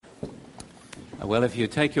Well, if you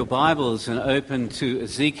take your Bibles and open to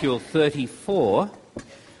Ezekiel 34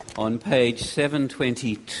 on page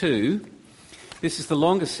 722, this is the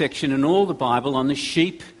longest section in all the Bible on the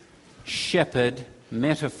sheep-shepherd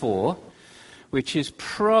metaphor, which is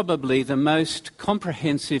probably the most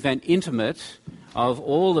comprehensive and intimate of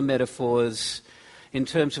all the metaphors in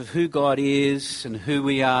terms of who God is and who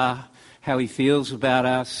we are, how he feels about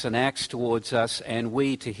us and acts towards us, and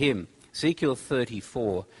we to him. Ezekiel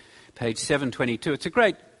 34. Page 722. It's a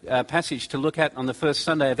great passage to look at on the first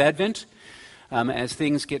Sunday of Advent as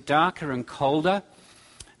things get darker and colder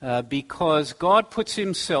because God puts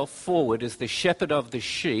himself forward as the shepherd of the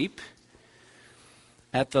sheep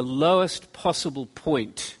at the lowest possible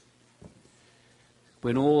point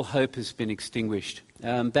when all hope has been extinguished.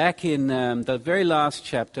 Back in the very last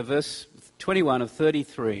chapter, verse 21 of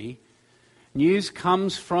 33, news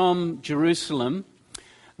comes from Jerusalem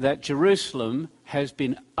that Jerusalem has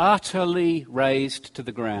been utterly razed to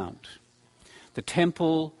the ground. The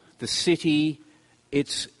temple, the city,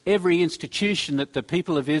 it's every institution that the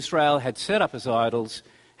people of Israel had set up as idols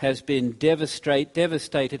has been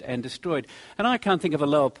devastated and destroyed. And I can't think of a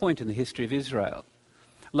lower point in the history of Israel.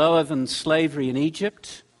 Lower than slavery in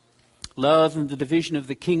Egypt, lower than the division of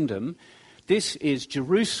the kingdom. This is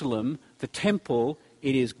Jerusalem, the temple,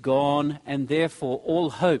 it is gone, and therefore all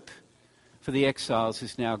hope for the exiles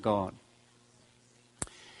is now gone.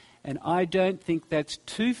 And I don't think that's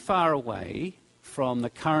too far away from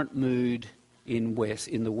the current mood in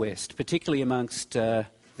the West, particularly amongst the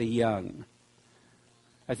young.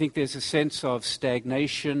 I think there's a sense of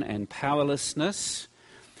stagnation and powerlessness.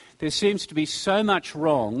 There seems to be so much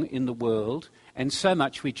wrong in the world and so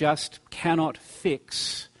much we just cannot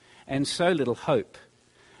fix and so little hope.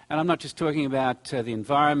 And I'm not just talking about the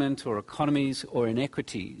environment or economies or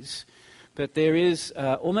inequities, but there is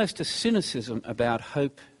almost a cynicism about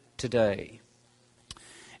hope today.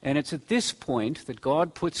 And it's at this point that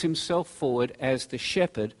God puts himself forward as the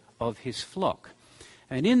shepherd of his flock.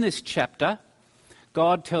 And in this chapter,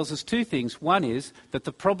 God tells us two things. One is that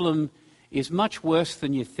the problem is much worse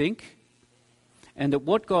than you think, and that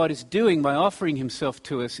what God is doing by offering himself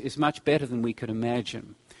to us is much better than we could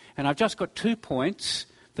imagine. And I've just got 2 points.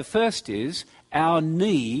 The first is our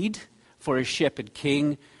need for a shepherd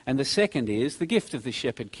king, and the second is the gift of the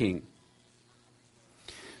shepherd king.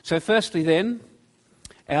 So firstly then,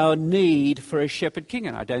 our need for a shepherd king.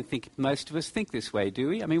 And I don't think most of us think this way, do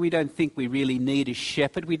we? I mean, we don't think we really need a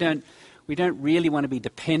shepherd. We don't really want to be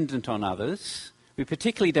dependent on others. We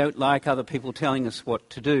particularly don't like other people telling us what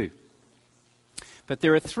to do. But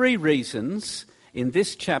there are 3 reasons in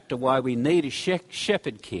this chapter why we need a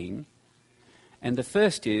shepherd king. And the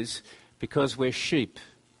first is because we're sheep.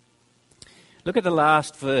 Look at the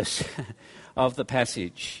last verse of the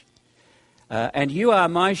passage. And you are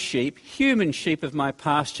my sheep, human sheep of my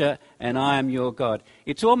pasture, and I am your God.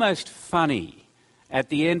 It's almost funny at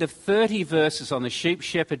the end of 30 verses on the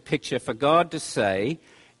sheep-shepherd picture for God to say,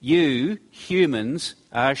 you, humans,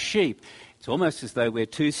 are sheep. It's almost as though we're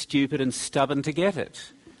too stupid and stubborn to get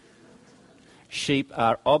it. Sheep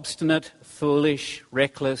are obstinate, foolish,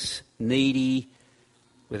 reckless, needy,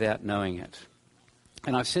 without knowing it.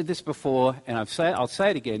 And I've said this before, and I'll say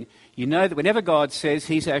it again. You know that whenever God says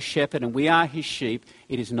he's our shepherd and we are his sheep,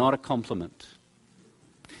 it is not a compliment.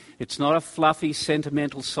 It's not a fluffy,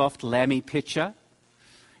 sentimental, soft, lammy picture.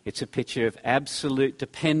 It's a picture of absolute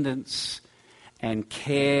dependence and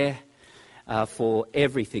care for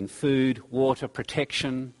everything: food, water,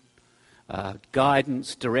 protection,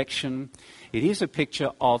 guidance, direction. It is a picture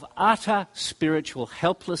of utter spiritual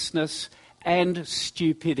helplessness and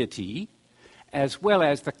stupidity, as well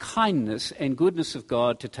as the kindness and goodness of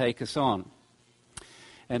God to take us on.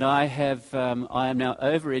 And I am now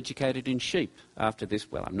overeducated in sheep after this.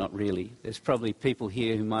 Well, I'm not really. There's probably people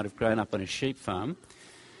here who might have grown up on a sheep farm.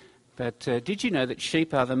 But did you know that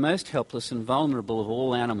sheep are the most helpless and vulnerable of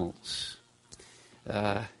all animals?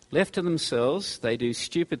 Left to themselves, they do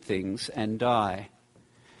stupid things and die.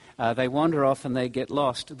 They wander off and they get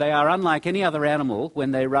lost. They are unlike any other animal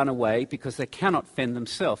when they run away because they cannot fend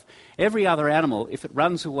themselves. Every other animal, if it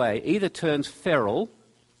runs away, either turns feral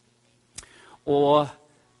or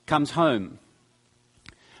comes home.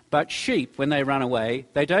 But sheep, when they run away,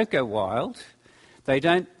 they don't go wild.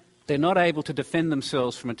 They're not able to defend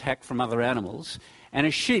themselves from attack from other animals. And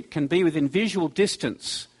a sheep can be within visual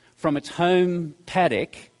distance from its home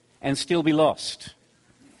paddock and still be lost.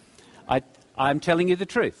 I'm telling you the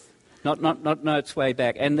truth. Not know its way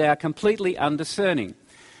back. And they are completely undiscerning.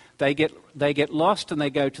 They get lost and they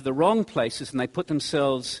go to the wrong places and they put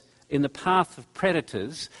themselves in the path of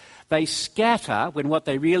predators. They scatter when what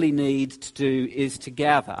they really need to do is to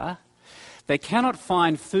gather. They cannot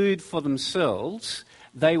find food for themselves.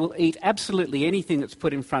 They will eat absolutely anything that's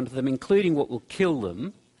put in front of them, including what will kill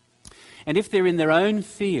them. And if they're in their own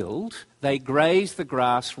field, they graze the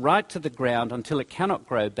grass right to the ground until it cannot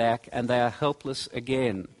grow back, and they are helpless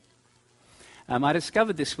again. I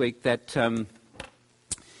discovered this week that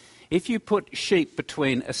if you put sheep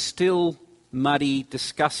between a still, muddy,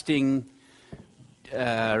 disgusting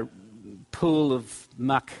pool of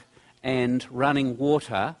muck and running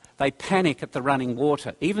water, they panic at the running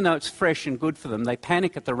water. Even though it's fresh and good for them, they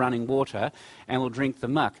panic at the running water and will drink the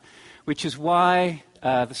muck, which is why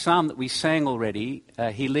the psalm that we sang already,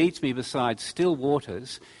 he leads me beside still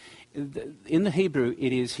waters. In the Hebrew,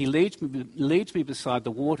 it is, he leads me beside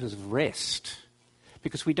the waters of rest,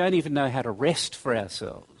 because we don't even know how to rest for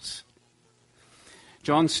ourselves.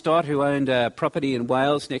 John Stott, who owned a property in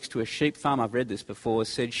Wales next to a sheep farm, I've read this before,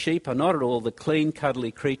 said, "Sheep are not at all the clean,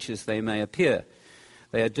 cuddly creatures they may appear.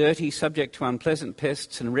 They are dirty, subject to unpleasant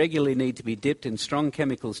pests, and regularly need to be dipped in strong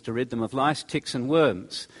chemicals to rid them of lice, ticks and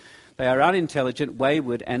worms. They are unintelligent,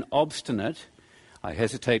 wayward and obstinate." I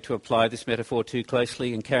hesitate to apply this metaphor too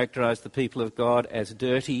closely and characterise the people of God as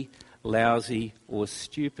dirty, lousy or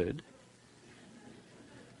stupid.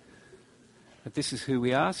 But this is who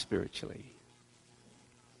we are spiritually.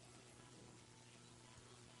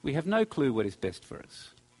 We have no clue what is best for us.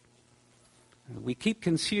 We keep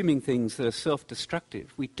consuming things that are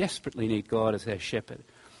self-destructive. We desperately need God as our shepherd.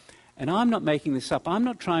 And I'm not making this up. I'm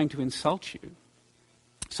not trying to insult you.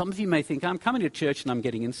 Some of you may think, I'm coming to church and I'm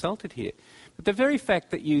getting insulted here. But the very fact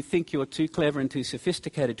that you think you're too clever and too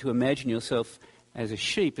sophisticated to imagine yourself as a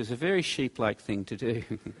sheep is a very sheep-like thing to do.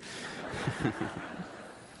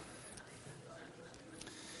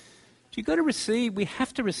 We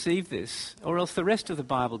have to receive this, or else the rest of the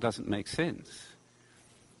Bible doesn't make sense.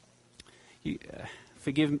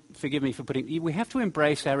 Forgive me for we have to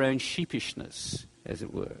embrace our own sheepishness, as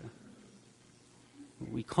it were.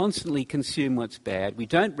 We constantly consume what's bad. We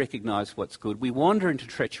don't recognise what's good. We wander into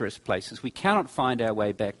treacherous places. We cannot find our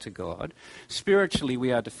way back to God. Spiritually,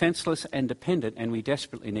 we are defenceless and dependent, and we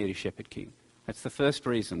desperately need a shepherd king. That's the first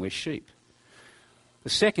reason we're sheep. The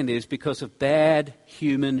second is because of bad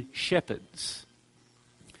human shepherds.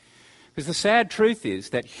 Because the sad truth is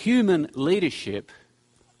that human leadership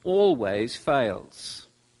always fails.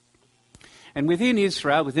 And within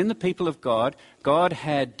Israel, within the people of God, God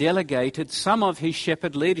had delegated some of his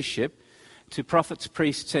shepherd leadership to prophets,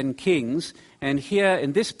 priests and kings. And here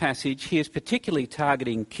in this passage, he is particularly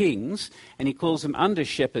targeting kings, and he calls them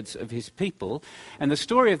under-shepherds of his people. And the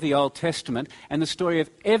story of the Old Testament and the story of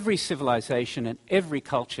every civilization and every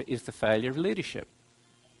culture is the failure of leadership.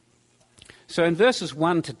 So in verses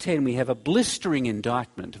 1 to 10, we have a blistering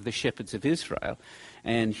indictment of the shepherds of Israel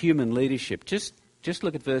and human leadership. Just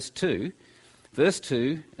look at verse 2. Verse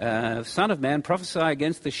 2, Son of man, prophesy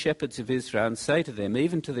against the shepherds of Israel and say to them,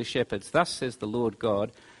 even to the shepherds, thus says the Lord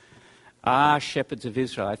God, shepherds of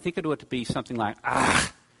Israel. I think it ought to be something like,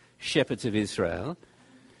 shepherds of Israel.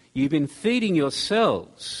 You've been feeding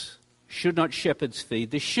yourselves. Should not shepherds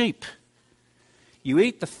feed the sheep? You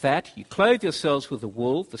eat the fat, you clothe yourselves with the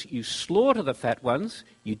wool, you slaughter the fat ones,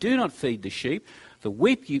 you do not feed the sheep. The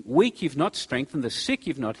weak you've not strengthened, the sick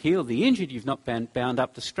you've not healed, the injured you've not bound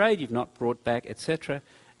up, the strayed you've not brought back, etc.,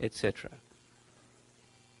 etc.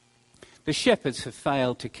 The shepherds have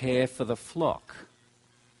failed to care for the flock,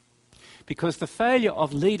 because the failure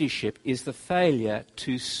of leadership is the failure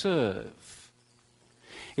to serve.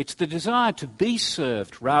 It's the desire to be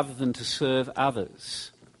served rather than to serve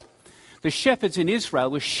others. The shepherds in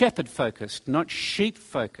Israel were shepherd-focused, not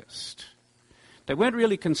sheep-focused. They weren't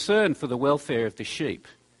really concerned for the welfare of the sheep.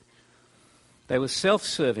 They were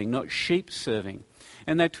self-serving, not sheep-serving.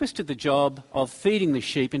 And they twisted the job of feeding the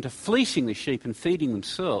sheep into fleecing the sheep and feeding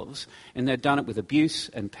themselves, and they'd done it with abuse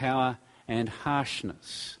and power and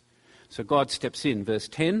harshness. So God steps in, verse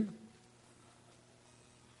 10.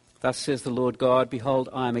 Thus says the Lord God, behold,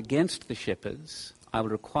 I am against the shepherds. I will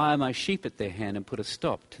require my sheep at their hand and put a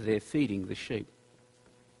stop to their feeding the sheep.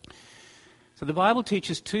 So the Bible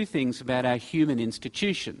teaches two things about our human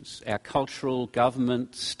institutions, our cultural,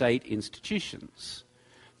 government, state institutions.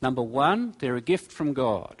 Number one, they're a gift from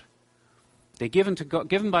God. They're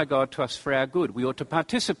given by God to us for our good. We ought to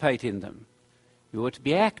participate in them. We ought to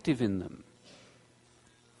be active in them.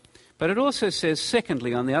 But it also says,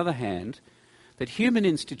 secondly, on the other hand, that human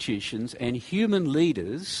institutions and human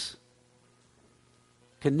leaders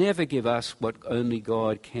can never give us what only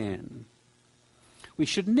God can. We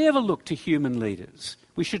should never look to human leaders.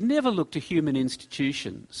 We should never look to human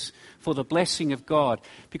institutions for the blessing of God,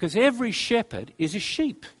 because every shepherd is a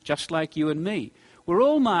sheep, just like you and me. We're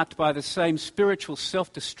all marked by the same spiritual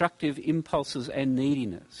self-destructive impulses and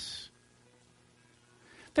neediness.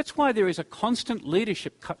 That's why there is a constant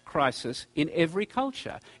leadership crisis in every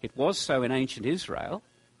culture. It was so in ancient Israel.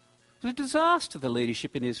 It was a disaster, the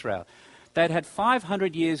leadership in Israel. They'd had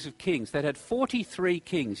 500 years of kings. They'd had 43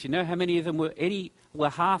 kings. You know how many of them were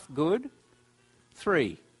half good?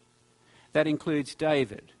 3. That includes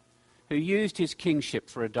David, who used his kingship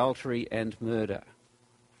for adultery and murder.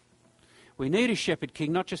 We need a shepherd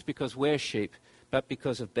king not just because we're sheep, but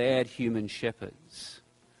because of bad human shepherds.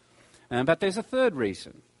 But there's a third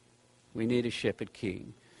reason we need a shepherd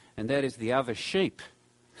king, and that is the other sheep.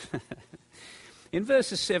 In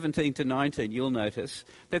verses 17 to 19, you'll notice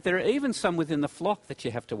that there are even some within the flock that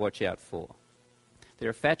you have to watch out for. There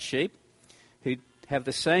are fat sheep who have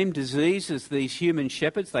the same disease as these human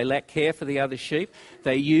shepherds. They lack care for the other sheep.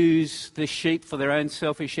 They use the sheep for their own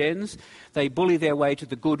selfish ends. They bully their way to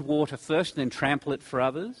the good water first and then trample it for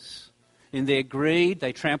others. In their greed,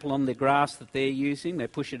 they trample on the grass that they're using. They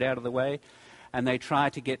push it out of the way. And they try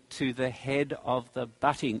to get to the head of the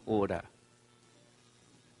butting order.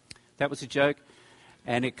 That was a joke.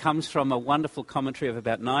 And it comes from a wonderful commentary of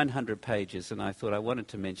about 900 pages, and I thought I wanted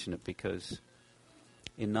to mention it because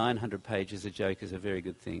in 900 pages a joke is a very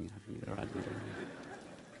good thing.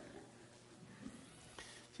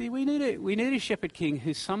 See, we need a shepherd king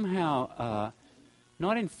who's somehow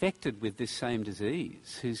not infected with this same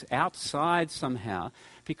disease, who's outside somehow,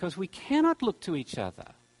 because we cannot look to each other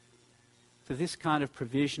for this kind of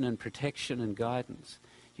provision and protection and guidance.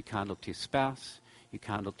 You can't look to your spouse, you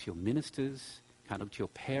can't look to your ministers, you can't look to your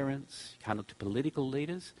parents, you can't look to political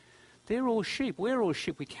leaders. They're all sheep. We're all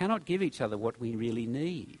sheep. We cannot give each other what we really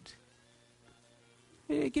need.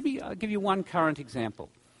 I'll give you one current example.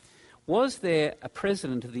 Was there a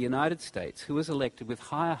president of the United States who was elected with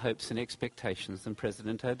higher hopes and expectations than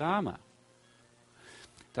President Obama?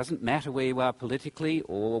 Doesn't matter where you are politically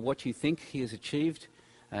or what you think he has achieved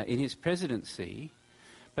in his presidency,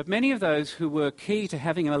 but many of those who were key to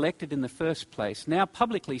having him elected in the first place now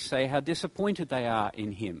publicly say how disappointed they are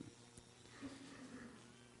in him.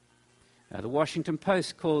 The Washington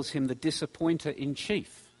Post calls him the disappointer in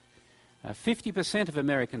chief. 50% of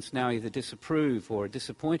Americans now either disapprove or are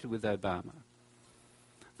disappointed with Obama.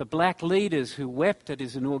 The black leaders who wept at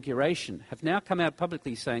his inauguration have now come out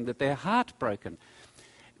publicly saying that they're heartbroken.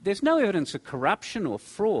 There's no evidence of corruption or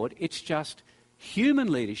fraud. It's just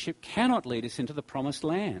human leadership cannot lead us into the promised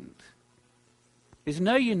land. There's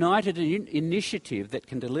no united initiative that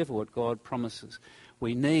can deliver what God promises.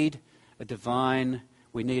 We need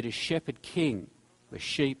a shepherd king. We're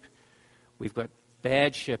sheep. We've got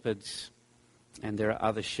bad shepherds, and there are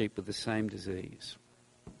other sheep with the same disease.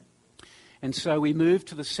 And so we move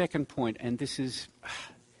to the second point, and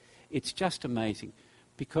it's just amazing,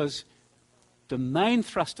 because the main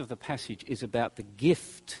thrust of the passage is about the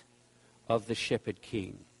gift of the shepherd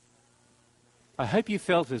king. I hope you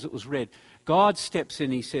felt as it was read, God steps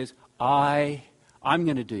in, he says, I'm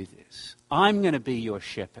going to do this. I'm going to be your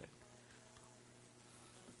shepherd.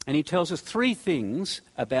 And he tells us 3 things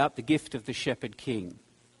about the gift of the shepherd king.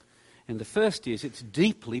 And the first is it's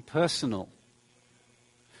deeply personal.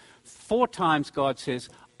 4 times God says,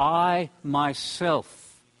 I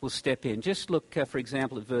myself will step in. Just look, for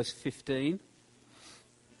example, at verse 15.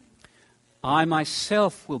 I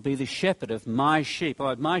myself will be the shepherd of my sheep.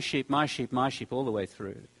 Oh, my sheep, my sheep, my sheep, all the way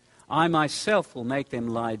through. I myself will make them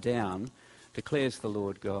lie down, declares the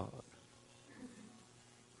Lord God.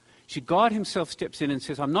 See, God himself steps in and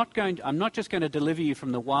says, I'm not just going to deliver you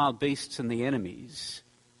from the wild beasts and the enemies.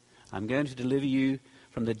 I'm going to deliver you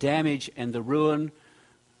from the damage and the ruin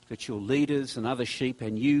that your leaders and other sheep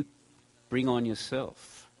and you bring on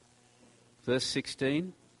yourself. Verse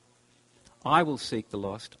 16, I will seek the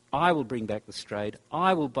lost. I will bring back the strayed.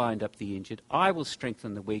 I will bind up the injured. I will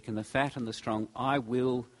strengthen the weak, and the fat and the strong I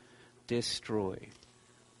will destroy.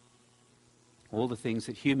 All the things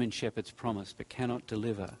that human shepherds promise but cannot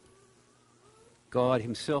deliver, God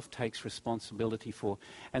himself takes responsibility for.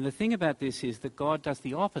 And the thing about this is that God does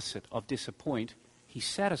the opposite of disappoint. He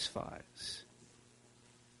satisfies.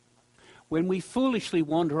 When we foolishly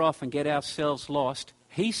wander off and get ourselves lost,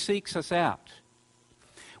 he seeks us out.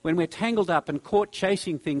 When we're tangled up and caught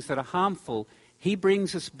chasing things that are harmful, he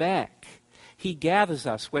brings us back. He gathers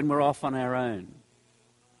us when we're off on our own.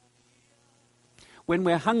 When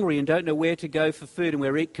we're hungry and don't know where to go for food and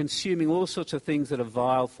we're consuming all sorts of things that are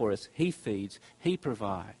vile for us, he feeds, he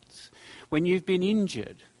provides. When you've been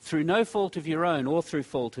injured through no fault of your own or through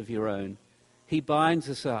fault of your own, he binds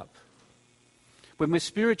us up. When we're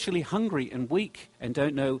spiritually hungry and weak and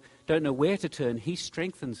don't know where to turn, he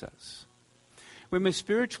strengthens us. When we're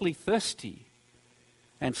spiritually thirsty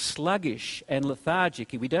and sluggish and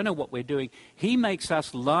lethargic, we don't know what we're doing, he makes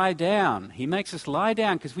us lie down. He makes us lie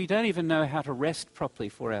down because we don't even know how to rest properly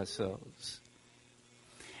for ourselves.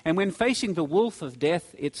 And when facing the wolf of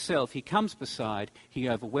death itself, he comes beside, he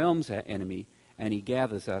overwhelms our enemy, and he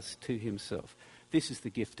gathers us to himself. This is the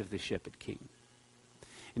gift of the Shepherd King.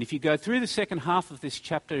 And if you go through the second half of this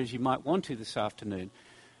chapter, as you might want to this afternoon,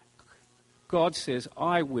 God says,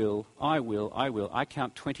 I will, I will, I will. I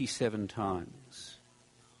count 27 times.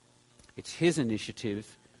 It's his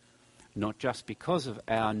initiative, not just because of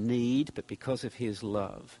our need, but because of his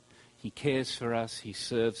love. He cares for us, he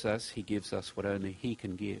serves us, he gives us what only he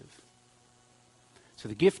can give. So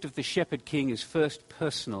the gift of the Shepherd King is first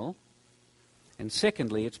personal, and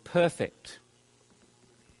secondly, it's perfect.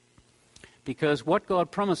 Because what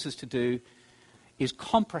God promises to do is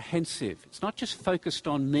comprehensive. It's not just focused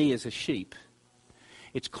on me as a sheep.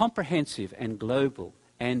 It's comprehensive and global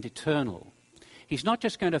and eternal. He's not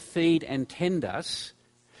just going to feed and tend us.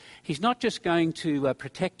 He's not just going to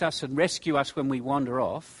protect us and rescue us when we wander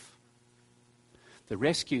off. The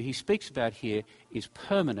rescue he speaks about here is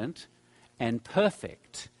permanent and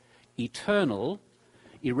perfect, eternal,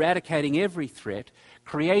 eradicating every threat,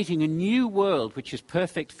 creating a new world which is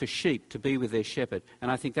perfect for sheep to be with their shepherd.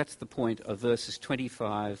 And I think that's the point of verses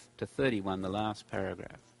 25 to 31, the last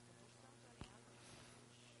paragraph.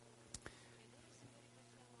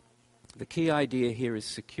 The key idea here is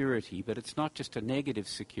security, but it's not just a negative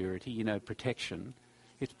security, protection.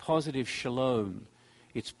 It's positive shalom.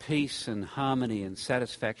 It's peace and harmony and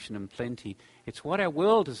satisfaction and plenty. It's what our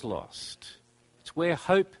world has lost. It's where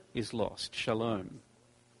hope is lost, shalom.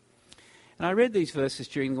 And I read these verses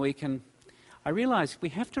during the week and I realised we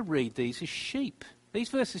have to read these as sheep. These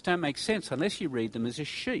verses don't make sense unless you read them as a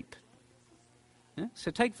sheep. Yeah?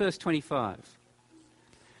 So take verse 25.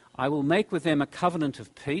 I will make with them a covenant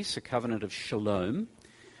of peace, a covenant of shalom,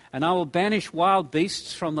 and I will banish wild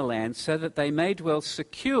beasts from the land so that they may dwell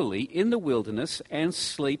securely in the wilderness and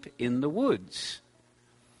sleep in the woods.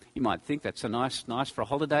 You might think that's a nice for a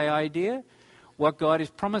holiday idea. What God is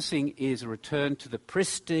promising is a return to the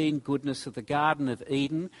pristine goodness of the Garden of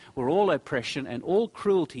Eden, where all oppression and all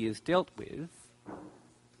cruelty is dealt with.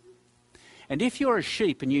 And if you're a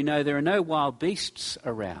sheep and you know there are no wild beasts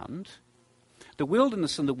around, the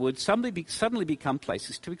wilderness and the woods suddenly become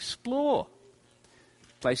places to explore,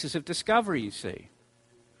 places of discovery, you see.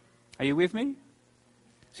 Are you with me?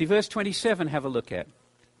 See, verse 27, have a look at.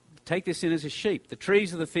 Take this in as a sheep. The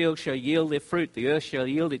trees of the field shall yield their fruit. The earth shall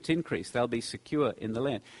yield its increase. They'll be secure in the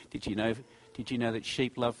land. Did you know that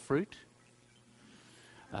sheep love fruit?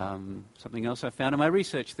 Something else I found in my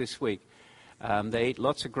research this week. They eat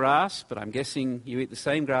lots of grass, but I'm guessing you eat the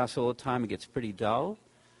same grass all the time. It gets pretty dull.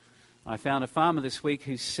 I found a farmer this week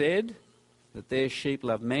who said that their sheep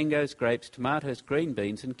love mangoes, grapes, tomatoes, green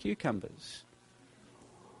beans and cucumbers.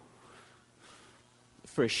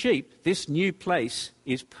 For a sheep, this new place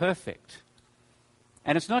is perfect.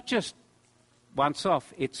 And it's not just once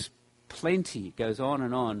off, it's plenty. It goes on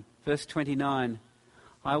and on. Verse 29,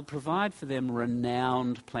 I will provide for them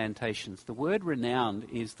renowned plantations. The word renowned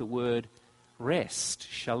is the word rest,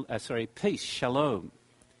 peace, shalom.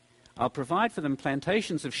 I'll provide for them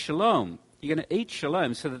plantations of shalom. You're going to eat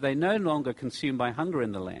shalom so that they no longer consumed by hunger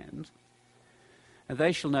in the land. And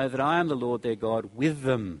they shall know that I am the Lord their God with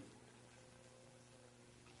them.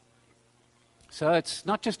 So it's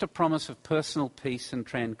not just a promise of personal peace and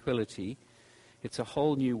tranquility. It's a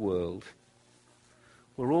whole new world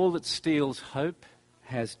where all that steals hope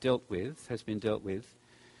has been dealt with,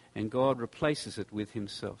 and God replaces it with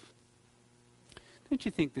himself. Don't you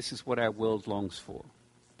think this is what our world longs for?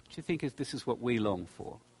 Do you think this is what we long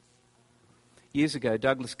for? Years ago,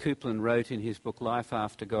 Douglas Coupland wrote in his book, Life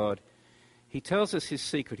After God, he tells us his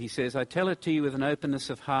secret. He says, I tell it to you with an openness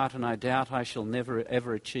of heart, and I doubt I shall never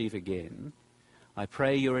ever achieve again. I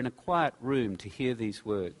pray you're in a quiet room to hear these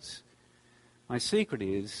words. My secret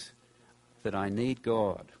is that I need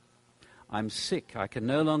God. I'm sick. I can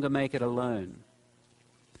no longer make it alone.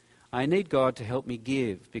 I need God to help me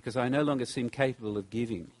give because I no longer seem capable of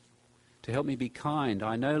giving. To help me be kind,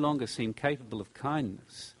 I no longer seem capable of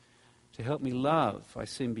kindness. To help me love, I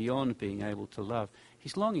seem beyond being able to love.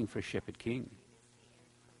 He's longing for a shepherd king.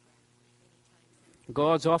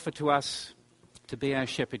 God's offer to us to be our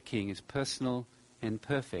shepherd king is personal and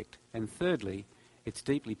perfect. And thirdly, it's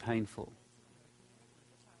deeply painful.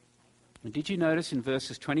 And did you notice in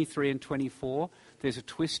verses 23 and 24, there's a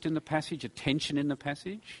twist in the passage, a tension in the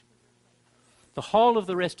passage? The whole of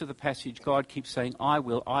the rest of the passage, God keeps saying, I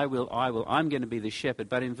will, I will, I will, I'm going to be the shepherd.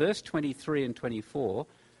 But in verse 23 and 24,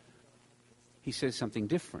 he says something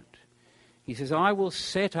different. He says, I will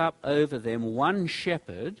set up over them one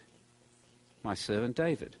shepherd, my servant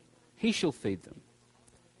David. He shall feed them.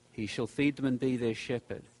 He shall feed them and be their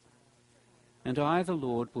shepherd. And I, the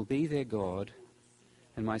Lord, will be their God,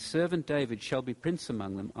 and my servant David shall be prince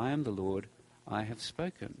among them. I am the Lord, I have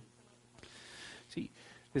spoken. See,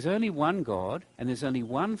 there's only one God, and there's only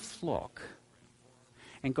one flock.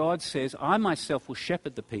 And God says, I myself will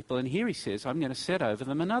shepherd the people. And here he says, I'm going to set over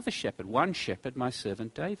them another shepherd, one shepherd, my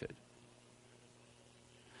servant David.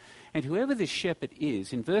 And whoever this shepherd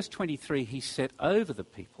is, in verse 23, he's set over the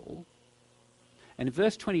people. And in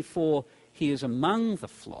verse 24, he is among the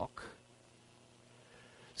flock.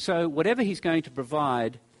 So whatever he's going to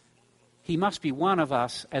provide, he must be one of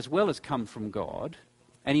us as well as come from God.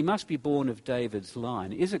 And he must be born of David's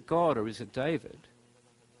line. Is it God or is it David?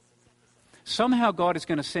 Somehow God is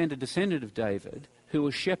going to send a descendant of David who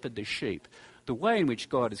will shepherd the sheep. The way in which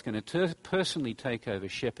God is going to personally take over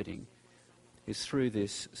shepherding is through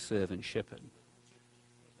this servant shepherd.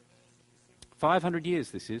 500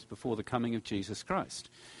 years this is before the coming of Jesus Christ.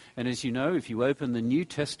 And as you know, if you open the New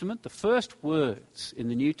Testament, the first words in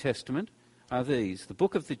the New Testament are these: the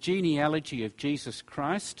book of the genealogy of Jesus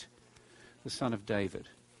Christ, the son of David.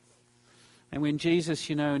 And when Jesus,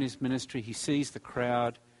 you know, in his ministry, he sees the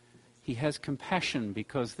crowd, he has compassion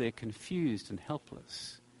because they're confused and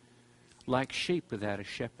helpless, like sheep without a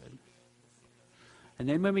shepherd. And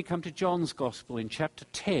then when we come to John's Gospel in chapter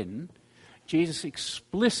 10, Jesus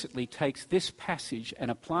explicitly takes this passage and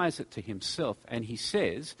applies it to himself. And he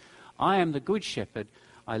says, I am the good shepherd,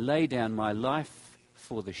 I lay down my life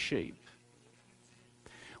for the sheep.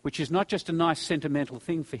 Which is not just a nice sentimental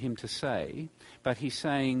thing for him to say, but he's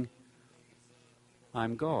saying,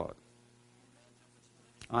 I'm God.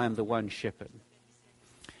 I am the one shepherd.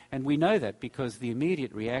 And we know that because the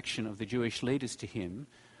immediate reaction of the Jewish leaders to him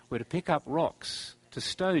were to pick up rocks to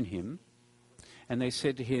stone him. And they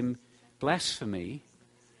said to him, blasphemy,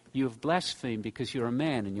 you have blasphemed because you're a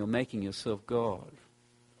man and you're making yourself God.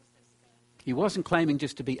 He wasn't claiming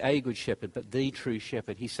just to be a good shepherd, but the true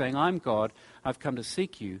shepherd. He's saying, I'm God, I've come to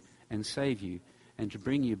seek you and save you and to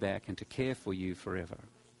bring you back and to care for you forever.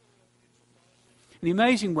 And the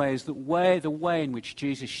amazing way is that the way in which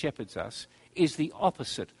Jesus shepherds us is the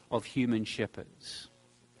opposite of human shepherds.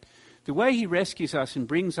 The way he rescues us and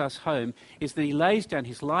brings us home is that he lays down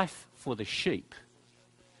his life for the sheep.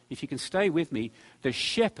 If you can stay with me, the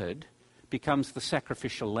shepherd becomes the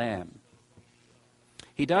sacrificial lamb.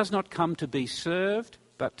 He does not come to be served,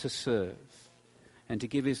 but to serve and to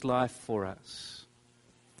give his life for us.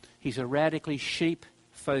 He's a radically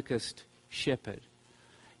sheep-focused shepherd.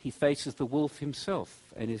 He faces the wolf himself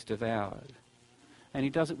and is devoured. And he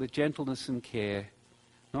does it with gentleness and care,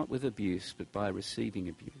 not with abuse, but by receiving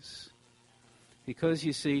abuse. Because,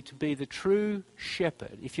 you see, to be the true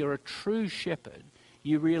shepherd, if you're a true shepherd,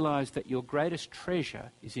 you realize that your greatest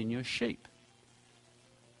treasure is in your sheep.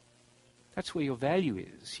 That's where your value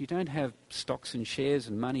is. You don't have stocks and shares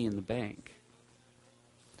and money in the bank.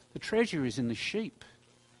 The treasure is in the sheep.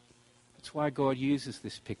 That's why God uses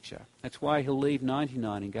this picture. That's why he'll leave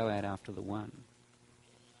 99 and go out after the one.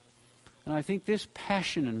 And I think this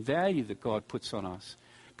passion and value that God puts on us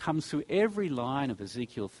comes through every line of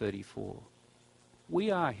Ezekiel 34. We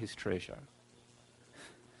are his treasure.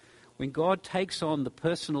 When God takes on the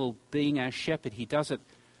personal being our shepherd, he does it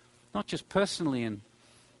not just personally and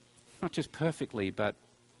not just perfectly, but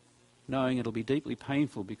knowing it'll be deeply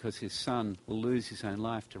painful because his son will lose his own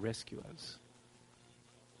life to rescue us.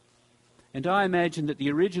 And I imagine that the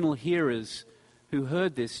original hearers who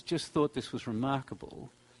heard this just thought this was remarkable.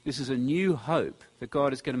 This is a new hope that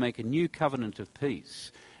God is going to make a new covenant of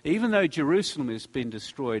peace. Even though Jerusalem has been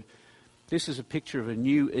destroyed, this is a picture of a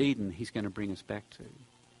new Eden he's going to bring us back to.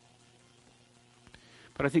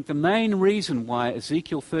 But I think the main reason why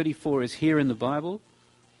Ezekiel 34 is here in the Bible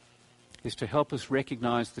is to help us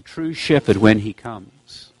recognize the true shepherd when he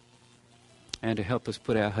comes and to help us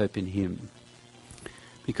put our hope in him.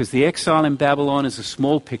 Because the exile in Babylon is a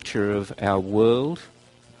small picture of our world,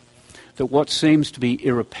 that what seems to be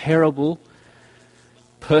irreparable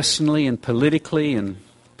personally and politically and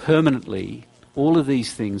permanently, all of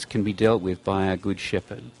these things can be dealt with by our good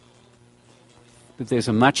shepherd. That there's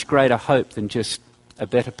a much greater hope than just a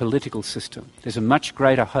better political system. There's a much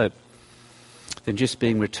greater hope than just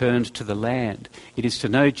being returned to the land. It is to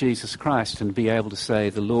know Jesus Christ and be able to say,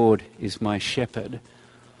 the Lord is my shepherd.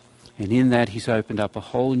 And in that he's opened up a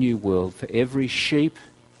whole new world for every sheep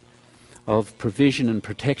of provision and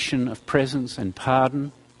protection, of presence and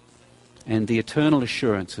pardon, and the eternal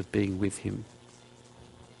assurance of being with him.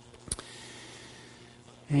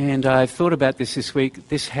 And I've thought about this week.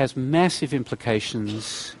 This has massive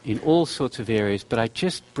implications in all sorts of areas, but I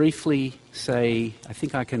just briefly say, I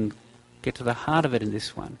think I can get to the heart of it in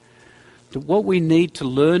this one. That what we need to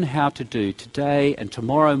learn how to do today and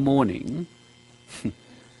tomorrow morning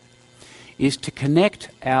is to connect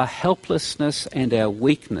our helplessness and our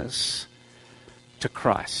weakness to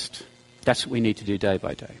Christ. That's what we need to do day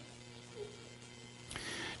by day.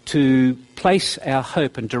 To place our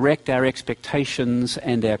hope and direct our expectations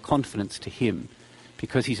and our confidence to him,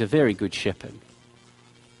 because he's a very good shepherd.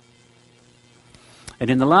 And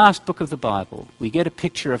in the last book of the Bible, we get a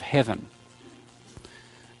picture of heaven.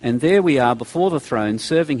 And there we are before the throne,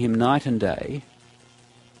 serving him night and day.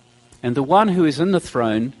 And the one who is in the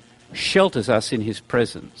throne shelters us in his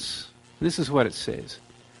presence. This is what it says.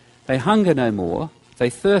 They hunger no more, they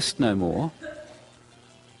thirst no more.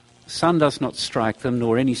 The sun does not strike them,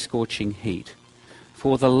 nor any scorching heat.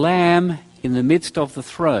 For the Lamb in the midst of the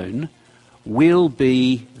throne will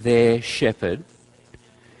be their shepherd,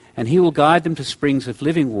 and he will guide them to springs of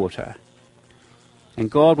living water, and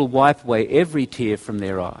God will wipe away every tear from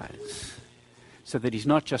their eyes, so that he's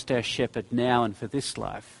not just our shepherd now and for this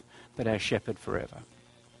life, but our shepherd forever.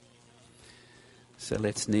 So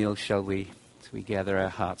let's kneel, shall we, as we gather our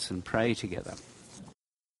hearts and pray together.